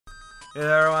Hey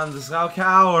there, everyone, this is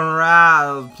Cow and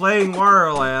Rat playing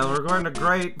Wario Land. We're going to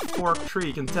Great Fork Tree.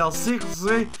 You can tell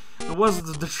secretly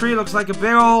the tree looks like a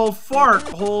big old fork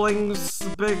holding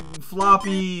big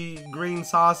floppy green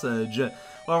sausage.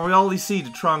 Well, we only see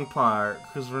the trunk part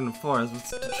because we're in the forest.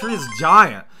 But the tree is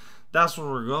giant. That's where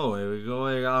we're going. We're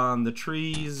going on the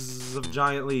trees of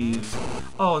giant leaves.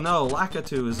 Oh no,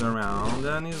 Lakitu is around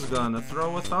and he's gonna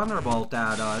throw a thunderbolt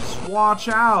at us. Watch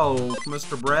out,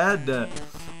 Mr. Bread.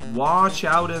 Watch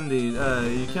out indeed.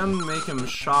 You can make him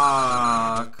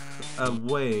shock a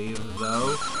wave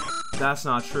though. That's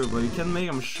not true, but you can make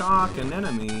him shock an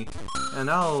enemy and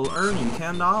that'll earn you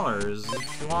 $10.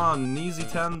 If you want an easy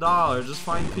 $10, just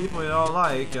find people you don't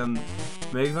like and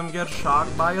make them get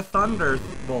shocked by a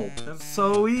thunderbolt. It's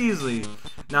so easy.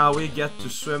 Now we get to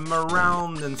swim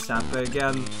around in Sapa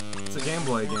again. It's a Game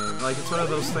Boy game. Like, it's one of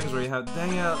those things where you have,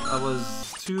 dang it, I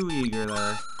was too eager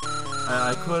there.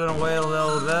 I couldn't wait a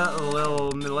little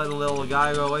bit, let a little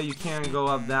guy go away. You can't go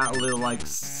up that little, like,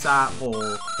 sap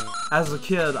hole. As a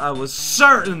kid, I was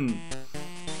certain,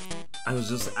 I was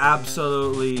just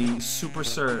absolutely super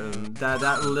certain that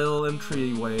that little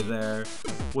entryway there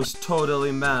was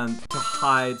totally meant to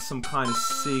hide some kind of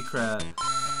secret.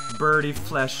 Birdie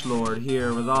Flesh Lord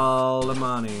here with all the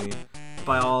money.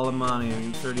 By all the money, I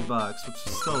mean 30 bucks, which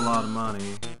is still a lot of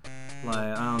money.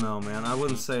 Like, I don't know, man. I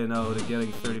wouldn't say no to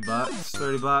getting 30 bucks.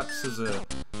 30 bucks is a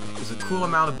cool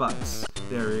amount of bucks.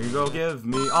 There you go. Give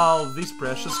me all these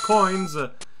precious coins.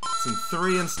 It's in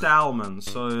 3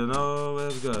 installments, so you know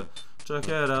it's good. Check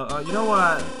it out. You know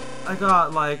what? I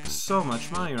got like so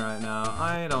much money right now.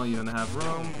 I don't even have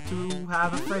room to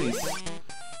have a face.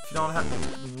 If you don't have,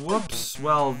 whoops.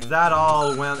 Well, that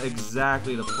all went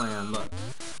exactly to plan. Look,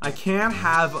 I can't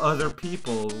have other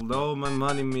people know my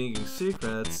money-making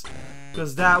secrets,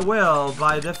 because that will,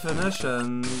 by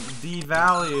definition,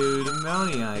 devalue the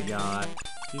money I got.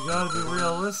 You gotta be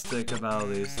realistic about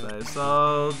these things.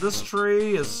 So, this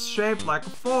tree is shaped like a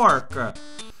fork.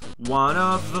 One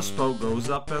of the spoke goes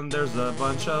up and there's a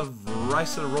bunch of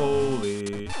rice and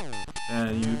roly.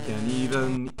 And you can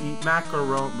even eat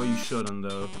macaroni, but you shouldn't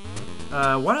though.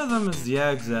 One of them is the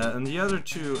exit, and the other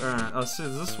two aren't. Oh, so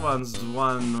this one's the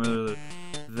one where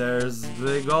there's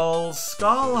big old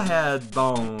skull head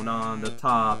bone on the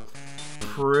top.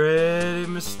 Pretty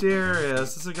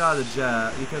mysterious. This has got a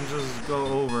jet. You can just go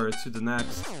over to the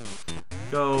next.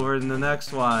 Go over to the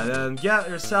next one and get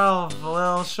yourself a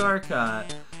little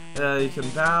shortcut. You can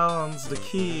balance the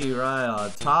key right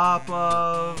on top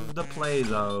of the play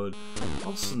zone,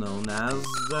 also known as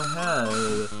the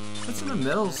head. What's in the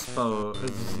middle spot?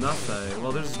 It's nothing.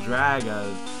 Well, there's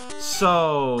dragon.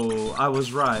 So, I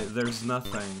was right. There's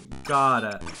nothing. Got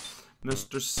it.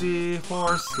 Mr.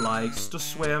 Seahorse likes to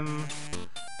swim,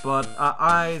 but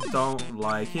I don't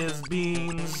like his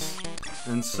beans.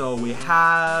 And so we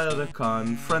had a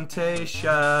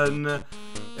confrontation.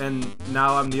 And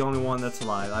now I'm the only one that's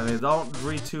alive. I mean, don't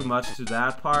read too much to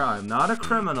that part. I'm not a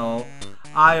criminal.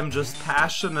 I am just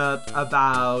passionate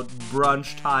about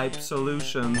brunch-type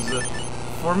solutions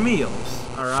for meals,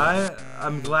 alright?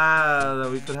 I'm glad that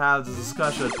we could have this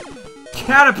discussion.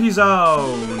 Canopy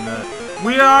Zone!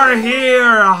 We are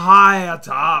here high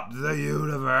atop the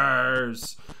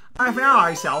universe. I found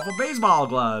myself a baseball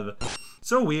glove.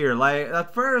 So weird. Like,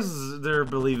 at first, they're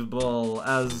believable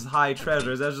as high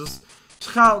treasures. That's just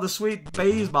call it the sweet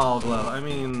baseball glove. I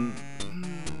mean,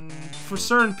 for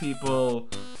certain people,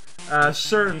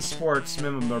 certain sports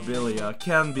memorabilia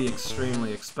can be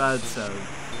extremely expensive.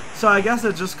 So I guess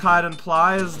it just kind of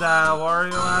implies that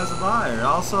Wario has a buyer.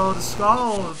 Also, the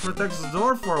skull that protects the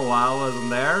door for a while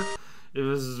wasn't there. It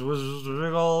was a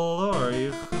big old door.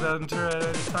 You could enter at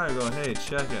any time. Go, hey,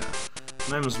 check it.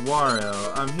 My name is Wario.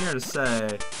 I'm here to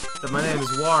say that my name is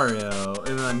Wario,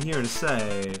 and I'm here to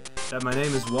say that my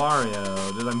name is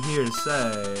Wario, that I'm here to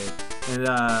say, and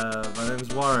my name is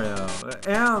Wario,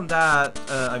 and that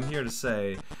I'm here to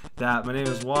say that my name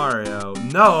is Wario.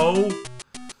 No!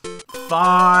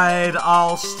 Fine,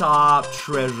 I'll stop,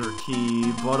 treasure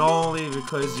key, but only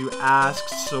because you asked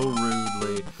so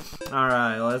rudely.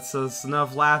 Alright, that's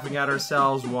enough laughing at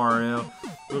ourselves, Wario.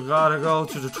 We gotta go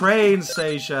to the train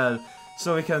station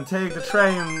so we can take the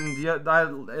train in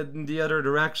the other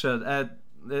direction.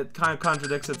 It kind of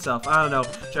contradicts itself. I don't know.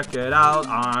 Check it out.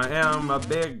 I am a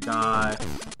big guy.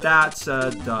 That's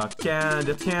a duck and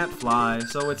it can't fly,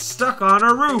 so it's stuck on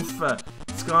a roof.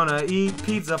 It's gonna eat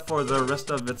pizza for the rest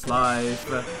of its life.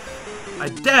 I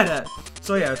did it!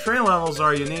 So yeah, train levels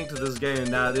are unique to this game,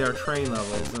 that they are train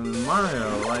levels. And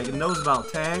Mario, like, it knows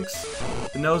about tanks,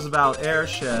 it knows about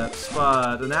airships,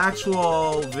 but an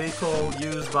actual vehicle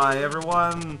used by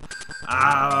everyone,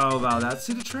 I don't know about that.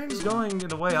 See, the train's going in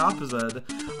the way opposite.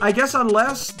 I guess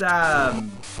unless the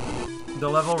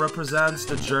level represents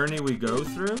the journey we go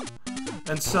through.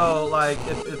 And so, like,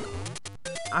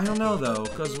 I don't know, though,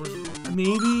 because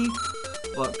maybe...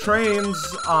 Look, trains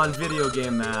on video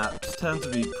game maps tend to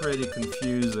be pretty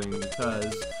confusing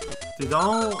because they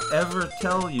don't ever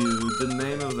tell you the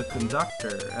name of the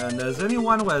conductor. And as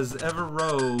anyone who has ever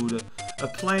rode a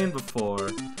plane before,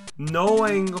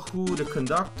 knowing who the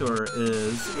conductor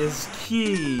is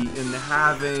key in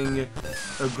having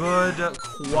a good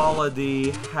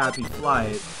quality happy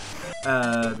flight.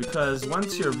 Because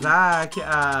once you're back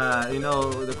at, you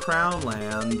know, the Crown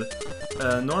Land,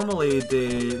 normally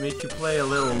they make you play a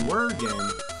little word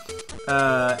game.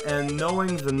 And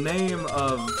knowing the name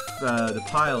of the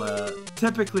pilot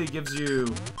typically gives you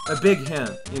a big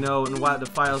hint, you know, in what the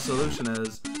final solution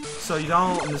is. So you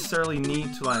don't necessarily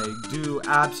need to, like, do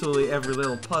absolutely every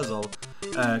little puzzle.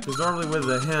 Because normally with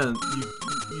a hint,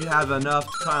 you have enough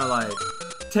to kind of, like,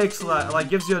 takes like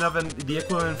gives you enough the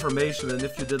equivalent information than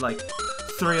if you did like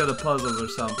 3 of the puzzles or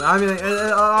something. I mean, it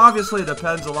obviously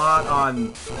depends a lot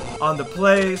on the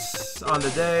place, on the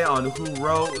day, on who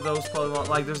wrote those puzzles.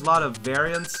 Like, there's a lot of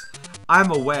variance. I'm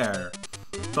aware,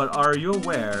 but are you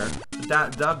aware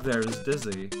that Doug there is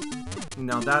dizzy?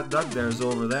 Now that Doug there is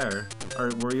over there.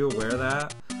 Were you aware of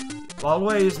that?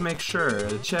 Always make sure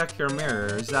to check your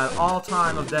mirrors at all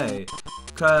time of day.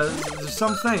 Because there's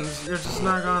some things you're just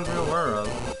not gonna be aware of.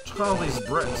 Look at all these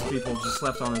bricks people just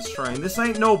left on this train. This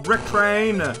ain't no brick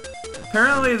train!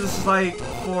 Apparently this is like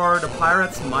for the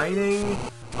pirates' mining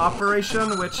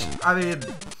operation, which, I mean,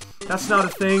 that's not a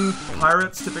thing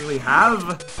pirates typically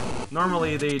have.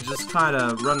 Normally they just kind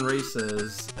of run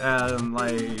races and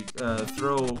like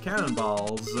throw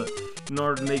cannonballs in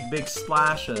order to make big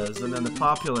splashes, and then the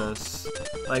populace,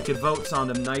 like, it votes on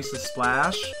the nicest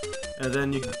splash. And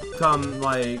then you become,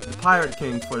 like, the Pirate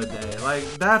King for the day. Like,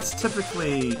 that's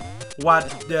typically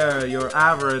what your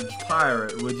average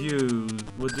pirate would do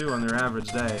on their average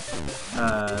day.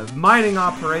 Mining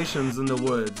operations in the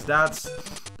woods. That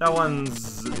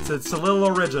one's it's a little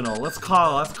original. Let's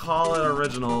call it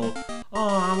original. Oh,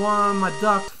 I want my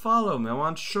duck to follow me. I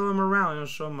want to show him around. I want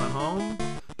to show him my home,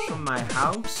 show him my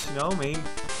house. You know,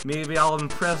 maybe I'll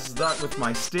impress Duck with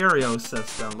my stereo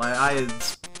system. Like,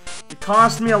 it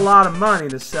cost me a lot of money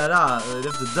to set up.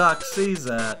 If the duck sees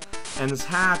it and is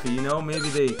happy, you know,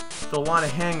 maybe they'll want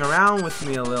to hang around with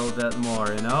me a little bit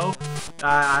more, you know?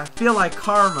 I feel like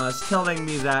karma is telling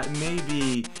me that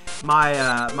maybe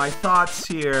my thoughts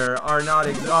here are not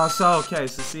okay,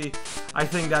 so see, I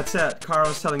think that's it.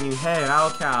 Karma's telling you, hey,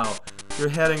 cow, you're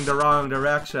heading the wrong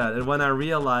direction. And when I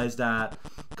realized that,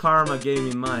 karma gave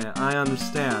me money. I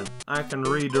understand. I can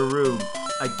read the room.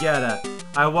 I get it.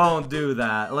 I won't do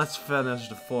that. Let's finish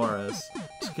the forest.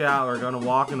 Check it out, we're gonna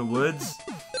walk in the woods.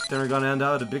 Then we're gonna end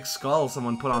up with a big skull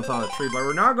someone put on top of the tree. But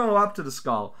we're not going up to the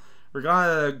skull. We're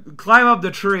gonna climb up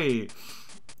the tree.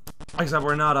 Except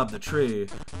we're not up the tree.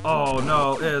 Oh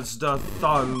no, it's the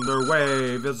thunder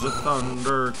wave, it's the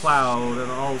thunder cloud,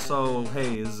 and also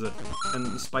haze.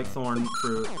 And spike thorn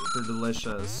fruit, they're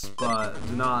delicious, but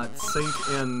do not sink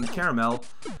in caramel.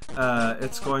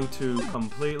 It's going to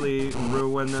completely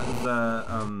ruin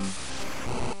the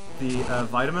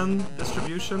vitamin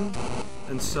distribution.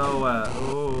 And so,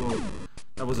 oh,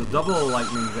 that was a double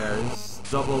lightning there. It's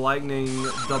double lightning,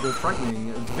 double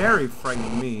frightening, very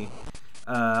frightening me.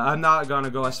 I'm not gonna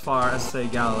go as far as say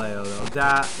Galileo though.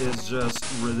 That is just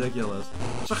ridiculous.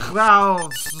 It's a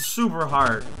cloud, super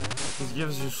hard. It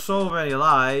gives you so many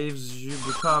lives, you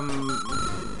become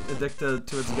addicted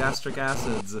to its gastric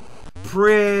acids.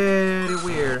 Pretty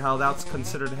weird how that's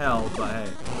considered hell, but hey,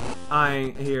 I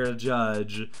ain't here to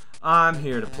judge. I'm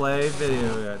here to play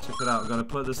video. Check it out. I'm gonna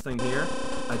put this thing here.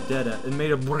 I did it. It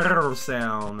made a brrr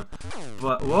sound.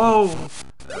 But whoa!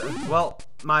 Well,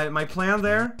 my plan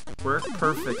there worked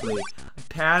perfectly. I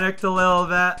panicked a little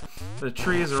bit. The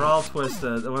trees are all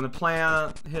twisted. When the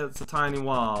plant hits a tiny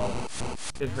wall,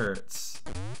 it hurts.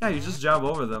 Yeah, you just jump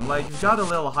over them. Like, you've got a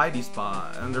little hidey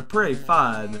spot, and they're pretty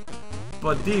fun.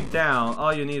 But deep down,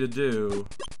 all you need to do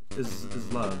is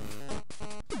love.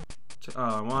 Oh,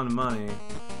 I wanted money.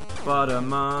 But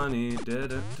money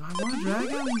did it. Do I want a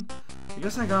dragon? I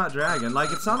guess I got dragon.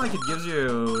 Like, it's not like it gives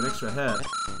you an extra hit.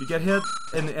 You get hit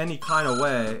in any kind of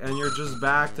way, and you're just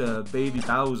back to Baby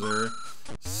Bowser,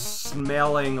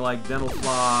 smelling like dental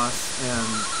floss, and...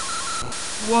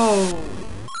 Whoa!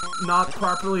 Not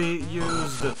properly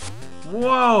used.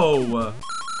 Whoa!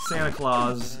 Santa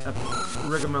Claus,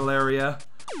 Rigomalaria.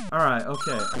 Alright,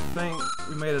 okay, I think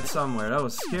we made it somewhere. That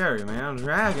was scary, man.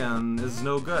 Dragon is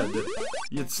no good.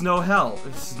 It's no help.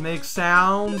 It makes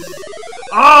sounds,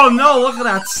 Oh no, look at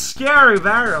that scary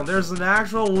barrel. There's an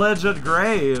actual legit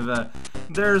grave.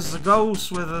 There's a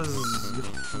ghost with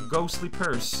his ghostly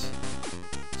purse.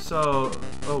 So,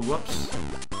 oh whoops.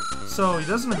 So he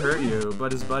doesn't hurt you,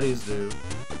 but his buddies do.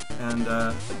 And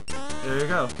there you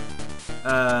go.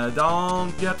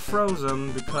 Don't get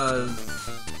frozen because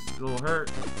it'll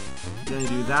hurt. Then you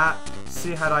do that.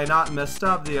 See, had I not messed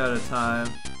up the other time.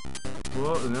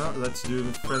 Whoa, no, let's do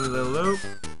the friendly little loop.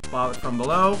 Bob it from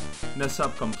below. Mess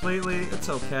up completely. It's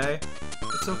okay.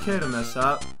 It's okay to mess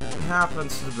up. It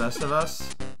happens to the best of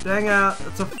us. Dang it,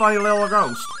 it's a funny little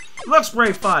ghost. He looks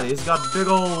pretty funny. He's got big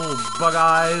old bug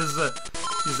eyes.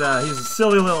 He's a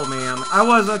silly little man. I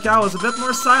was a bit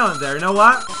more silent there. You know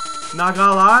what? Not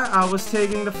gonna lie, I was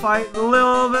taking the fight a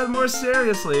little bit more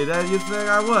seriously than you'd think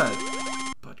I would.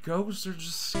 But ghosts are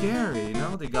just scary, you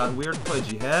know? They got weird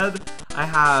pudgy head. I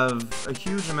have a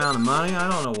huge amount of money. I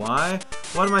don't know why.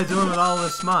 What am I doing with all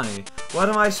this money? What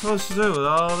am I supposed to do with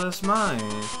all this money?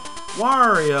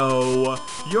 Wario,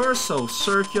 you're so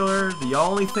circular. The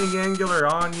only thing angular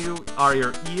on you are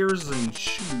your ears and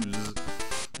shoes.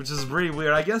 Which is really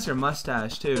weird. I guess your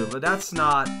mustache too, but that's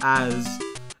not as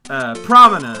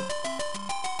prominent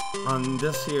on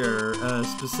this here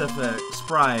specific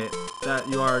sprite that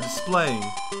you are displaying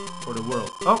for the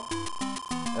world. Oh!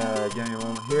 Give me a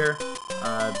moment here.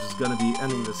 I'm just gonna be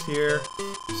ending this here.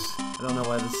 I don't know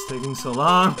why this is taking so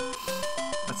long.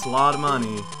 That's a lot of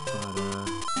money. But,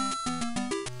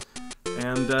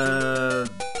 and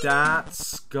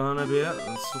that's gonna be it.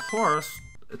 That's, of course,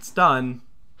 it's done.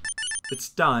 It's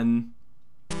done.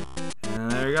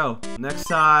 And there you go. Next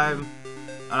time,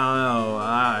 I don't know,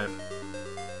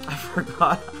 I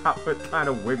forgot how it kind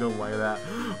of wiggled like that.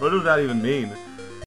 What does that even mean?